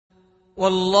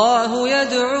والله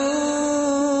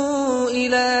يدعو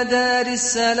إلى دار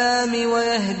السلام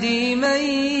ويهدي من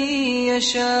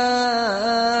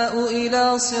يشاء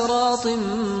إلى صراط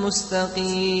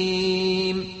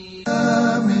مستقيم.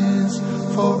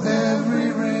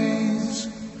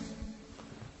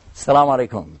 Assalamu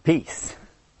alaikum. Peace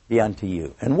be unto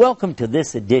you. And welcome to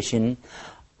this edition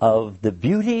of the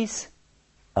Beauties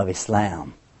of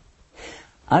Islam.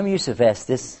 I'm Yusuf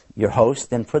Estes, your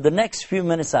host, and for the next few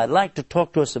minutes I'd like to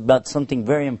talk to us about something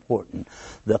very important.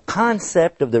 The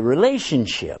concept of the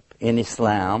relationship in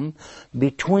Islam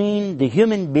between the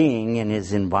human being and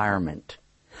his environment.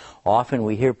 Often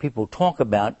we hear people talk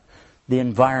about the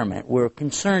environment. We're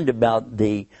concerned about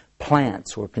the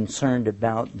plants. We're concerned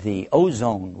about the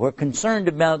ozone. We're concerned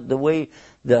about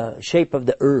the shape of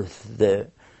the earth, the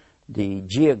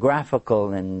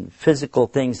geographical and physical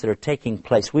things that are taking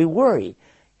place. We worry,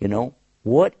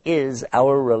 what is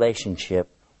our relationship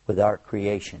with our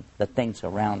creation, the things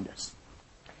around us?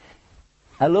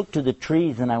 I look to the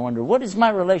trees and I wonder, what is my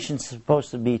relationship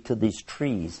supposed to be to these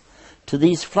trees, to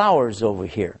these flowers over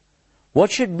here? What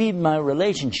should be my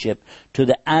relationship to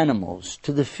the animals,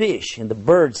 to the fish and the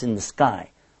birds in the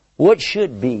sky? What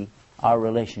should be our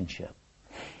relationship?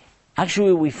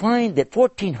 Actually, we find that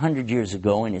 1400 years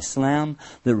ago in Islam,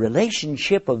 the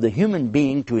relationship of the human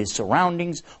being to his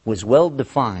surroundings was well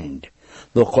defined.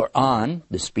 The Quran,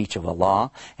 the speech of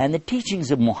Allah, and the teachings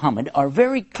of Muhammad are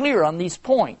very clear on these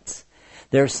points.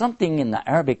 There's something in the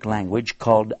Arabic language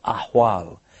called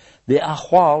ahwal. The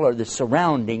ahwal are the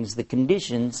surroundings, the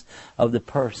conditions of the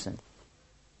person.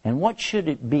 And what should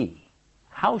it be?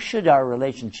 How should our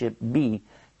relationship be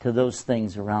to those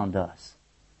things around us?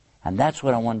 And that's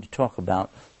what I wanted to talk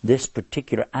about, this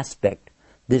particular aspect,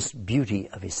 this beauty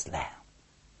of Islam.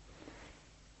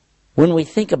 When we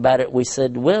think about it, we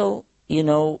said, we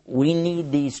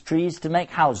need these trees to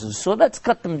make houses, so let's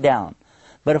cut them down.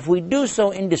 But if we do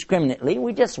so indiscriminately,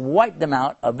 we just wipe them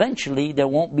out, eventually there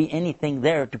won't be anything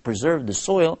there to preserve the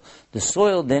soil. The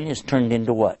soil then is turned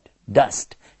into what?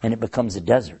 Dust, and it becomes a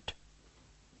desert.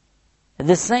 And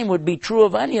the same would be true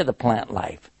of any of the plant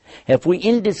life. If we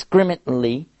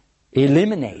indiscriminately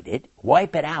eliminate it,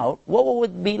 wipe it out, what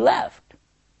would be left?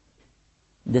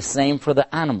 The same for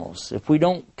the animals. If we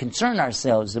don't concern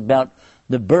ourselves about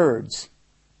the birds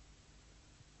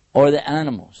or the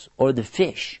animals or the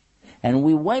fish, and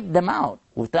we wipe them out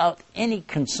without any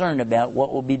concern about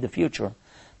what will be the future,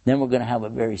 then we're going to have a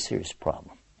very serious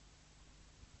problem.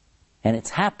 And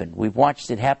it's happened. We've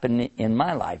watched it happen in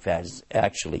my life,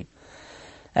 actually.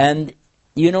 And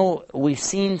we've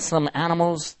seen some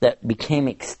animals that became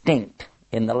extinct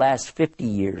in the last 50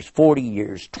 years, 40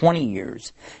 years, 20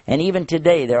 years. And even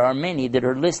today, there are many that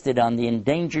are listed on the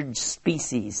endangered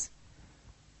species.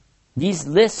 These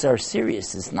lists are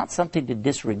serious. It's not something to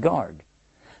disregard.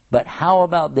 But how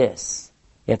about this?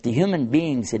 If the human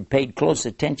beings had paid close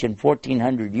attention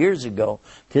 1400 years ago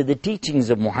to the teachings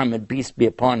of Muhammad, peace be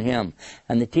upon him,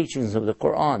 and the teachings of the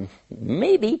Quran,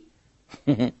 maybe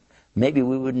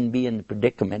we wouldn't be in the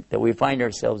predicament that we find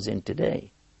ourselves in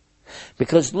today.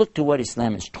 Because look to what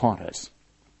Islam has taught us.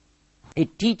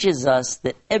 It teaches us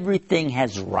that everything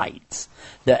has rights.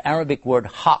 The Arabic word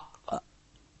haqq.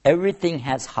 Everything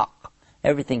has haqq.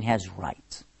 Everything has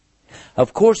rights.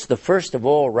 Of course, the first of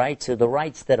all rights are the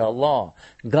rights that Allah,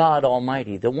 God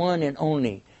Almighty, the one and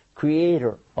only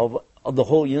creator of the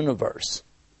whole universe,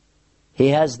 He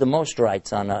has the most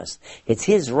rights on us. It's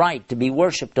His right to be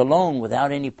worshipped alone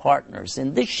without any partners.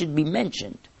 And this should be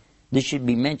mentioned. This should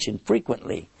be mentioned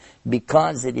frequently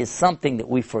because it is something that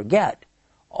we forget.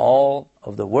 All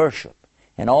of the worship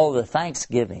and all the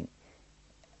thanksgiving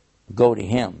go to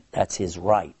Him. That's His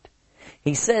right.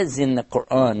 He says in the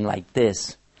Quran like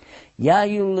this, Ya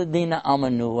ayyuhalladhina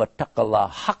amanu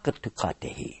wattaqullaha haqqa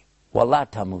tuqatihi wa la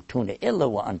tamutuna illa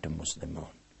wa antum muslimun.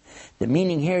 The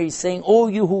meaning here, he's saying, oh,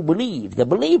 you who believe, the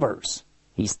believers,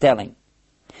 he's telling,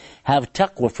 have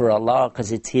taqwa for Allah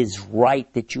because it's His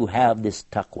right that you have this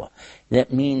taqwa.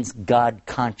 That means God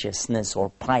consciousness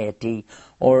or piety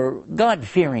or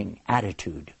God-fearing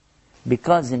attitude.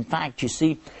 Because in fact, you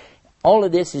see, all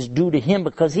of this is due to Him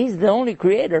because He's the only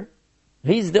creator.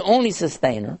 He's the only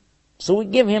sustainer. So we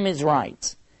give Him His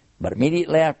rights. But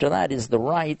immediately after that is the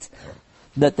rights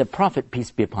that the Prophet, peace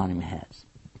be upon him, has.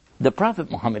 The Prophet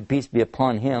Muhammad, peace be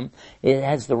upon him, it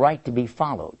has the right to be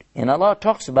followed. And Allah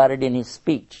talks about it in His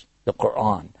speech, the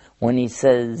Quran, when He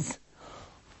says,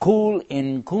 قُلْ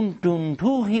إِن كُنْتُمْ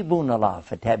تُوهِبُونَ اللَّهَ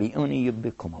فَتَبِعُونِي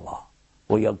يُبِّكُمْ اللَّهُ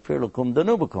وَيَغْفِرْ لَكُمْ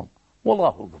ذُنُوبَكُمْ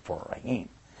وَاللَّهُ غَفُورٌ رَحِيمٌ.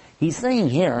 He's saying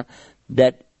here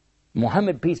that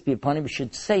Muhammad, peace be upon him,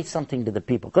 should say something to the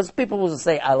people. Because people will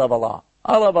say, I love Allah.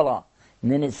 I love Allah.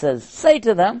 And then it says, say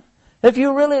to them, if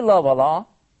you really love Allah,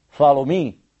 follow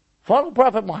me. Follow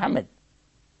Prophet Muhammad,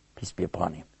 peace be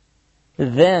upon him.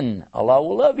 Then Allah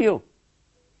will love you.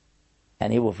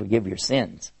 And He will forgive your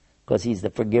sins. Because He's the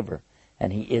forgiver.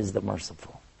 And He is the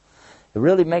merciful. It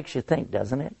really makes you think,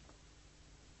 doesn't it?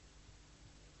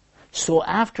 So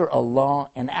after Allah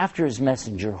and after His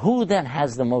messenger, who then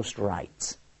has the most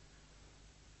rights?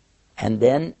 And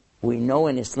then we know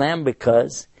in Islam,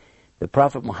 because the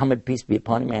Prophet Muhammad, peace be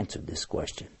upon him, answered this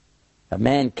question. A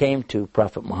man came to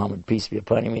Prophet Muhammad, peace be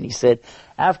upon him, and he said,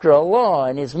 after Allah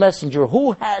and His messenger,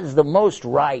 who has the most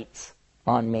rights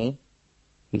on me?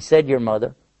 He said, your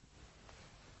mother.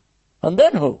 And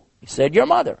then who? He said, your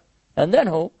mother. And then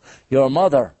who? Your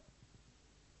mother.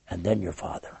 And then your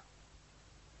father.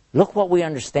 Look what we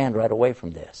understand right away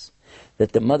from this.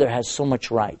 That the mother has so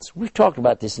much rights. We've talked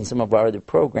about this in some of our other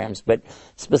programs, but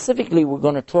specifically we're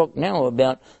going to talk now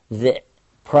about the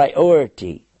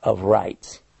priority of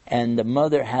rights. And the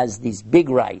mother has these big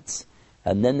rights.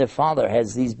 And then the father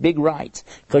has these big rights.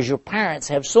 Because your parents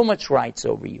have so much rights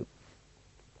over you.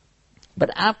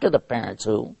 But after the parents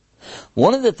who?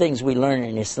 One of the things we learn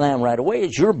in Islam right away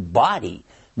is your body.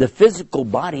 The physical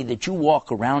body that you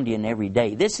walk around in every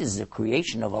day. This is the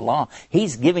creation of Allah.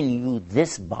 He's given you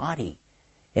this body.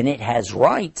 And it has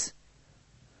rights.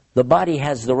 The body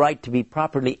has the right to be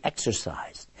properly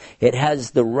exercised. It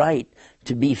has the right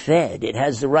to be fed. It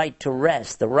has the right to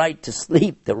rest, the right to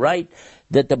sleep. The right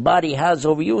that the body has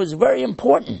over you is very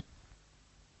important.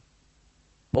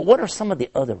 But what are some of the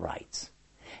other rights?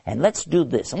 And let's do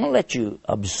this. I'm going to let you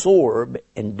absorb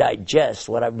and digest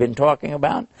what I've been talking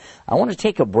about. I want to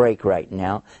take a break right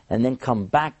now and then come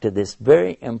back to this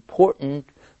very important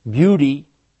beauty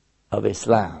of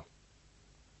Islam.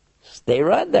 Stay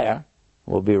right there.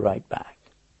 We'll be right back.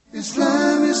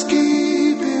 Islam is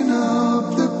keeping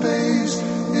up the pace.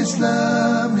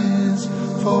 Islam is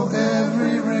for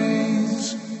every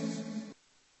race.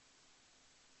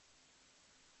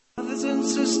 Brothers and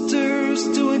sisters,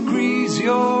 to increase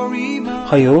your iman.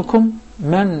 خيركم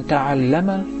من تعلم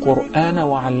القرآن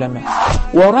وعلمه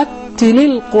ورتل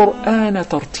القرآن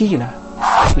ترتيلا.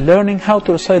 Learning how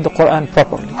to recite the Quran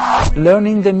properly,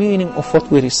 learning the meaning of what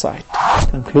we recite,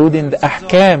 including the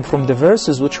ahkam from the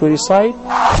verses which we recite,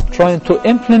 trying to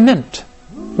implement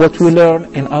what we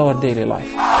learn in our daily life.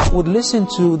 We'll listen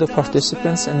to the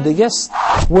participants and the guests.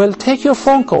 We'll take your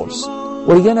phone calls.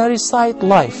 We're going to recite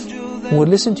live. We'll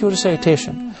listen to your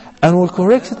recitation and we'll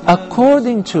correct it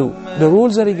according to the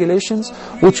rules and regulations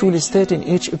which we'll state in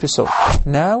each episode.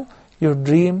 Now your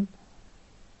dream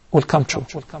will come true.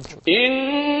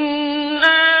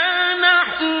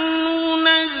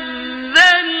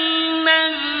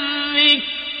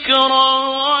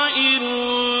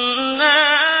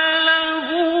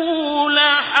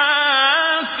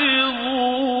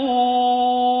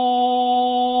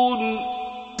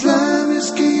 Islam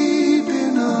is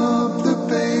keeping up the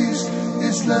pace.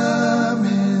 Islam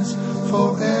is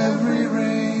for every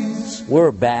race.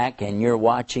 We're back and you're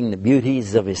watching the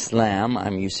Beauties of Islam.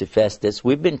 I'm Yusuf.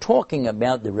 We've been talking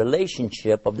about the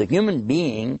relationship of the human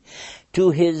being to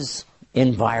his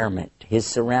environment, his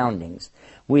surroundings.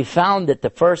 We found that the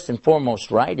first and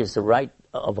foremost right is the right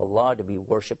of Allah to be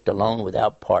worshipped alone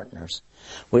without partners.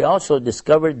 We also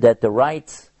discovered that the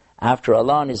rights after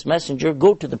Allah and His Messenger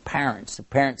go to the parents. The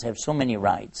parents have so many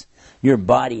rights. Your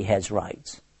body has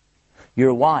rights.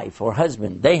 Your wife or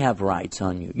husband, they have rights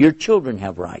on you. Your children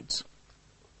have rights.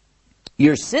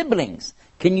 Your siblings,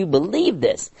 can you believe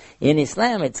this? In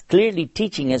Islam, it's clearly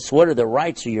teaching us what are the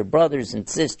rights of your brothers and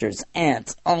sisters,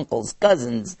 aunts, uncles,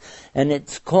 cousins, and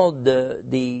it's called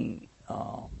the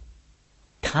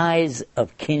ties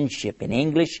of kinship in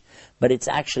English, but it's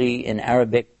actually in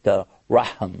Arabic the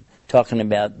rahim, talking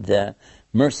about the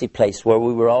mercy place where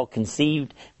we were all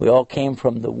conceived. We all came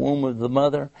from the womb of the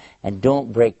mother, and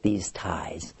don't break these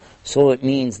ties. So it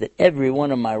means that every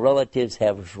one of my relatives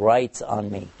have rights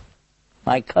on me.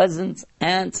 My cousins,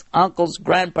 aunts, uncles,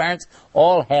 grandparents,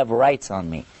 all have rights on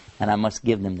me, and I must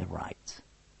give them the rights.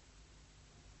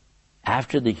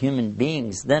 After the human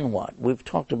beings, then what? We've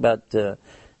talked about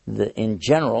in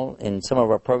general, in some of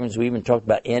our programs, we even talked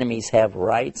about enemies have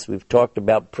rights. We've talked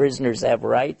about prisoners have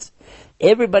rights.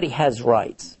 Everybody has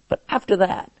rights. But after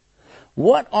that,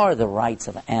 what are the rights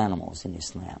of animals in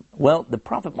Islam? Well, the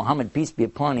Prophet Muhammad, peace be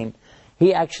upon him,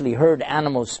 he actually heard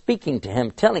animals speaking to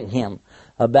him, telling him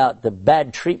about the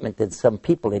bad treatment that some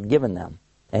people had given them.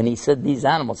 And he said, these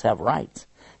animals have rights.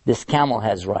 This camel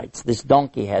has rights. This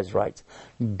donkey has rights.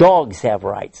 Dogs have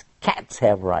rights. Cats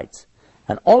have rights.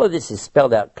 And all of this is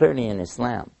spelled out clearly in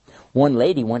Islam. One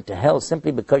lady went to hell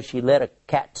simply because she let a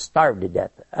cat starve to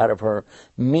death. Out of her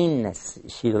meanness,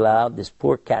 she allowed this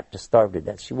poor cat to starve to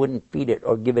death. She wouldn't feed it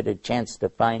or give it a chance to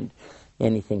find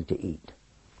anything to eat.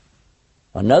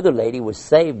 Another lady was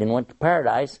saved and went to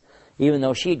paradise, even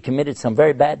though she had committed some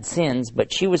very bad sins,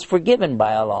 but she was forgiven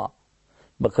by Allah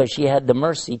because she had the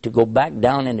mercy to go back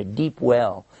down in a deep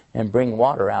well and bring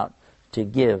water out to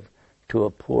give to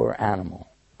a poor animal,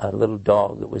 a little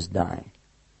dog that was dying.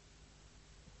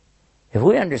 If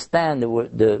we understand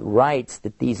the rights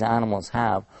that these animals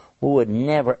have, we would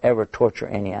never ever torture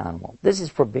any animal. This is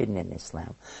forbidden in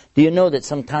Islam. Do you know that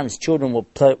sometimes children will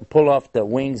pull off the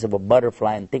wings of a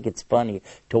butterfly and think it's funny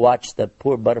to watch the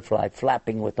poor butterfly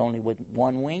flapping with only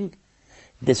one wing?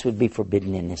 This would be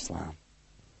forbidden in Islam.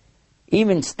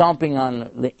 Even stomping on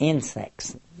the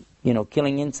insects,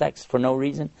 killing insects for no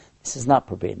reason, this is not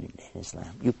forbidden in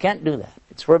Islam. You can't do that.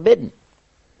 It's forbidden.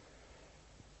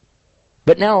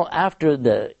 But now, after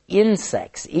the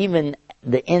insects, even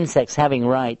the insects having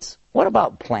rights, what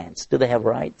about plants? Do they have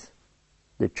rights?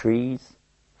 The trees,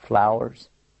 flowers,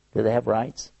 do they have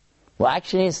rights? Well,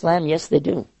 actually in Islam, yes, they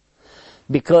do.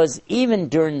 Because even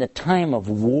during the time of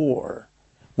war,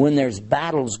 when there's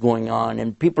battles going on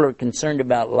and people are concerned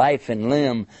about life and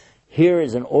limb, here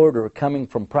is an order coming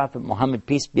from Prophet MUHAMMED,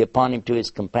 peace be upon him, to his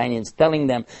companions, telling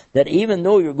them that even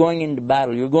though you're going into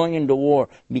battle, you're going into war,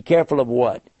 be careful of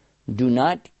what? Do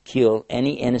not kill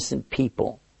any innocent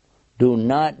people. Do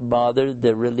not bother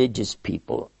the religious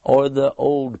people, or the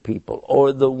old people,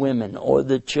 or the women, or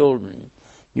the children.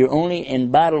 You're only in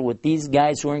battle with these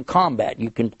guys who are in combat. You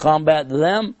can combat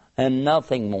them and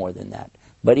nothing more than that.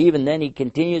 But even then he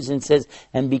continues and says,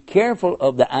 and be careful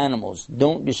of the animals.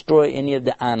 Don't destroy any of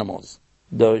the animals.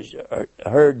 Those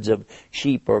herds of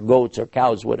sheep or goats or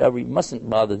cows, whatever, you mustn't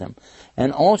bother them.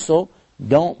 And also,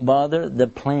 don't bother the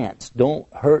plants. Don't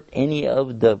hurt any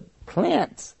of the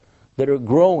plants that are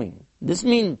growing. This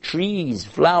means trees,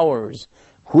 flowers,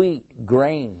 wheat,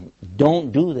 grain.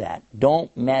 Don't do that.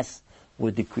 Don't mess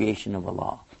with the creation of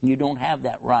Allah. You don't have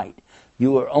that right.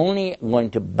 You are only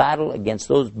going to battle against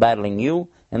those battling you.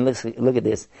 And look at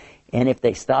this. And if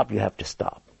they stop, you have to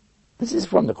stop. This is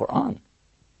from the Quran.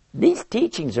 These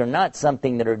teachings are not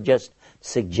something that are just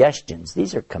suggestions.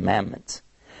 These are commandments.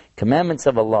 Commandments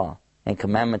of Allah and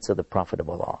commandments of the Prophet of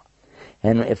Allah.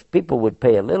 And if people would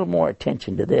pay a little more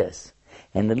attention to this,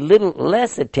 and a little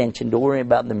less attention to worrying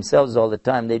about themselves all the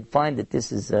time, they'd find that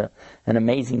this is an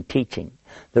amazing teaching.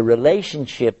 The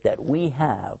relationship that we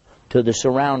have to the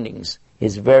surroundings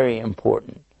is very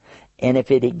important. And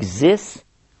if it exists,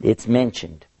 it's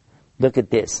mentioned. Look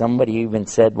at this. Somebody even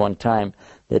said one time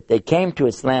that they came to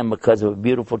Islam because of a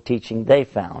beautiful teaching they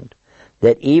found,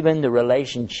 that even the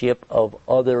relationship of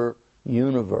other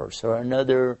universe or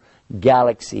another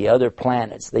galaxy, other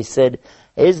planets. They said,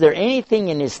 is there anything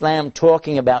in Islam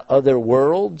talking about other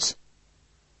worlds?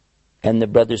 And the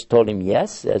brothers told him,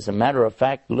 yes. As a matter of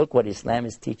fact, look what Islam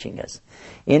is teaching us.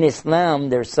 In Islam,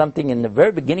 there's something in the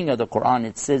very beginning of the Quran.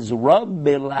 It says,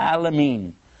 Rabbil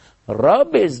Alameen.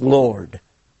 Rabb is Lord.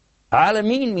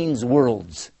 Alameen means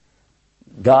worlds.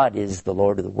 God is the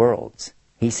Lord of the worlds.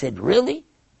 He said, really?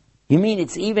 You mean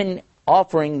it's even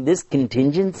offering this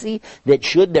contingency that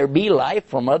should there be life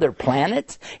from other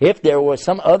planets, if there were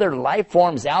some other life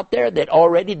forms out there that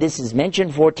already this is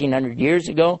mentioned 1400 years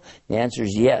ago? The answer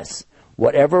is yes.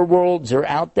 Whatever worlds are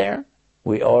out there,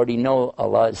 we already know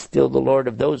Allah is still the Lord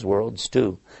of those worlds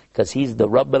too, because He's the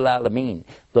Rabbil Alameen,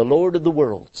 the Lord of the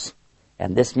worlds.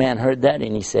 And this man heard that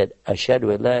and he said,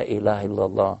 Ashhadu an la ilaha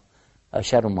illallah,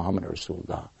 Ashhadu Muhammad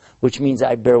Rasulullah, which means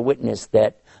I bear witness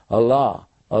that Allah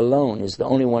alone is the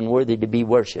only one worthy to be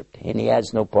worshipped, and He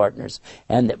has no partners,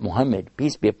 and that Muhammad,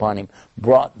 peace be upon him,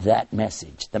 brought that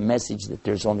message, the message that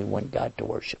there's only one God to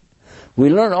worship. We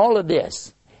learn all of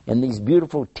this in these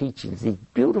beautiful teachings, these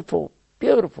beautiful,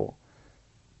 beautiful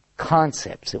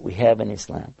concepts that we have in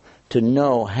Islam, to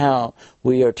know how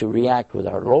we are to react with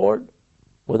our Lord,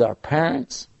 with our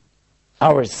parents,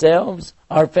 ourselves,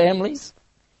 our families,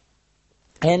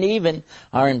 and even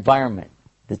our environment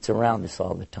that's around us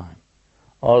all the time.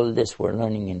 All of this we're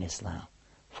learning in Islam.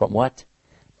 From what?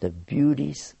 The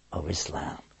Beauties of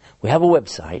Islam. We have a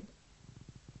website.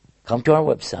 Come to our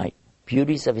website,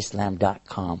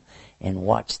 beautiesofislam.com, and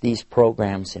watch these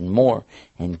programs and more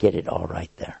and get it all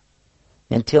right there.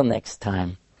 Until next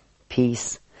time,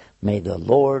 peace. May the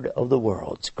Lord of the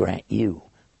worlds grant you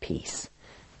peace.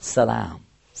 Salam.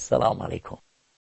 Salam alaikum.